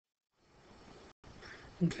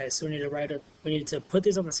Okay, so we need to put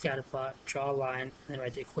these on the scatter plot, draw a line, and then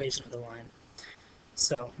write the equation of the line.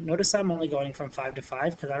 So notice I'm only going from 5 to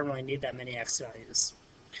 5 because I don't really need that many x values.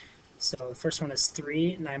 So the first one is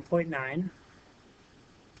 3, 9.9,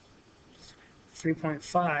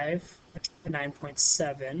 3.5,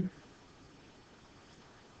 9.7,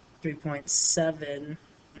 3.7,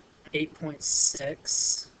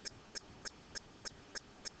 8.6,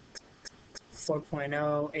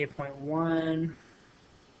 4.0, 8.1,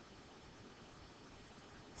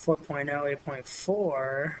 4.0,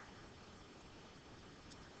 8.4,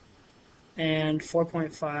 and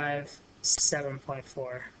 4.5,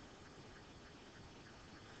 7.4.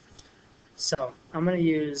 So I'm going to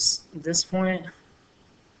use this point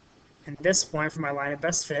and this point for my line of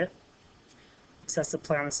best fit. So that's the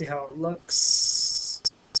plan. Let's see how it looks.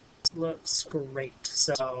 Looks great.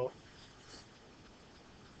 So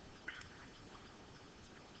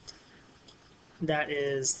that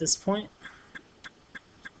is this point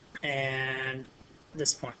and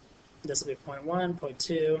this point. This will be point 1, point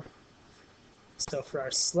 2. So for our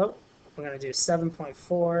slope, we're going to do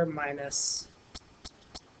 7.4 minus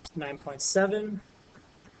 9.7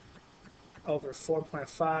 over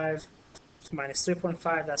 4.5 minus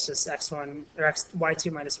 3.5. That's just x1 or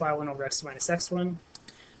y2 minus y1 over x2 minus x1.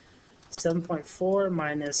 7.4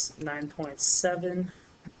 minus 9.7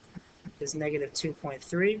 is negative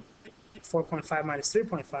 2.3. 4.5 minus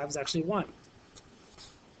 3.5 is actually 1.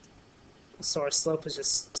 So our slope is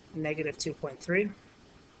just negative 2.3.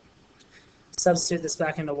 Substitute this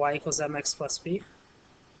back into y equals mx plus b.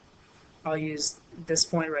 I'll use this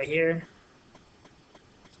point right here.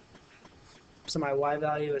 So my y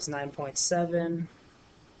value is 9.7.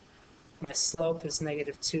 My slope is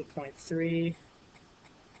negative 2.3.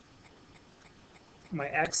 My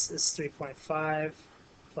x is 3.5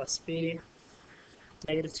 plus b.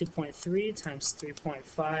 Negative 2.3 times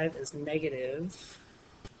 3.5 is negative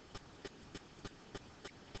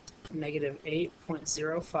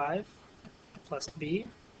 8.05 plus b.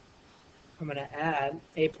 I'm going to add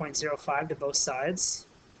 8.05 to both sides.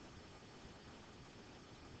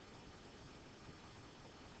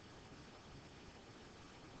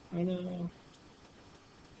 I know.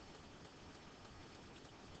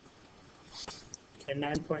 Okay,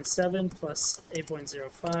 9.7 plus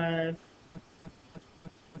 8.05.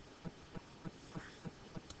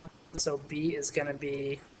 So b is going to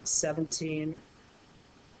be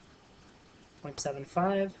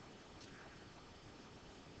 17.75.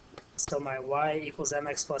 So my y equals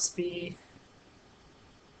mx plus b.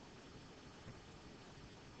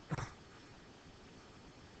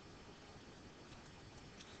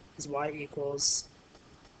 Is y equals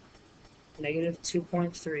negative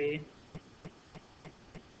 2.3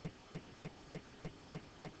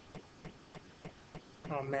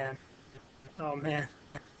 oh man, oh man.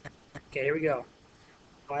 Okay, here we go.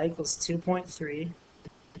 Y equals 2.3.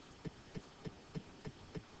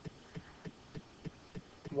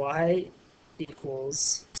 Y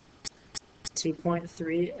equals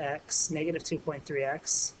 2.3x, negative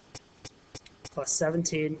 2.3x, plus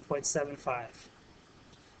 17.75.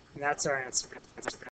 And that's our answer.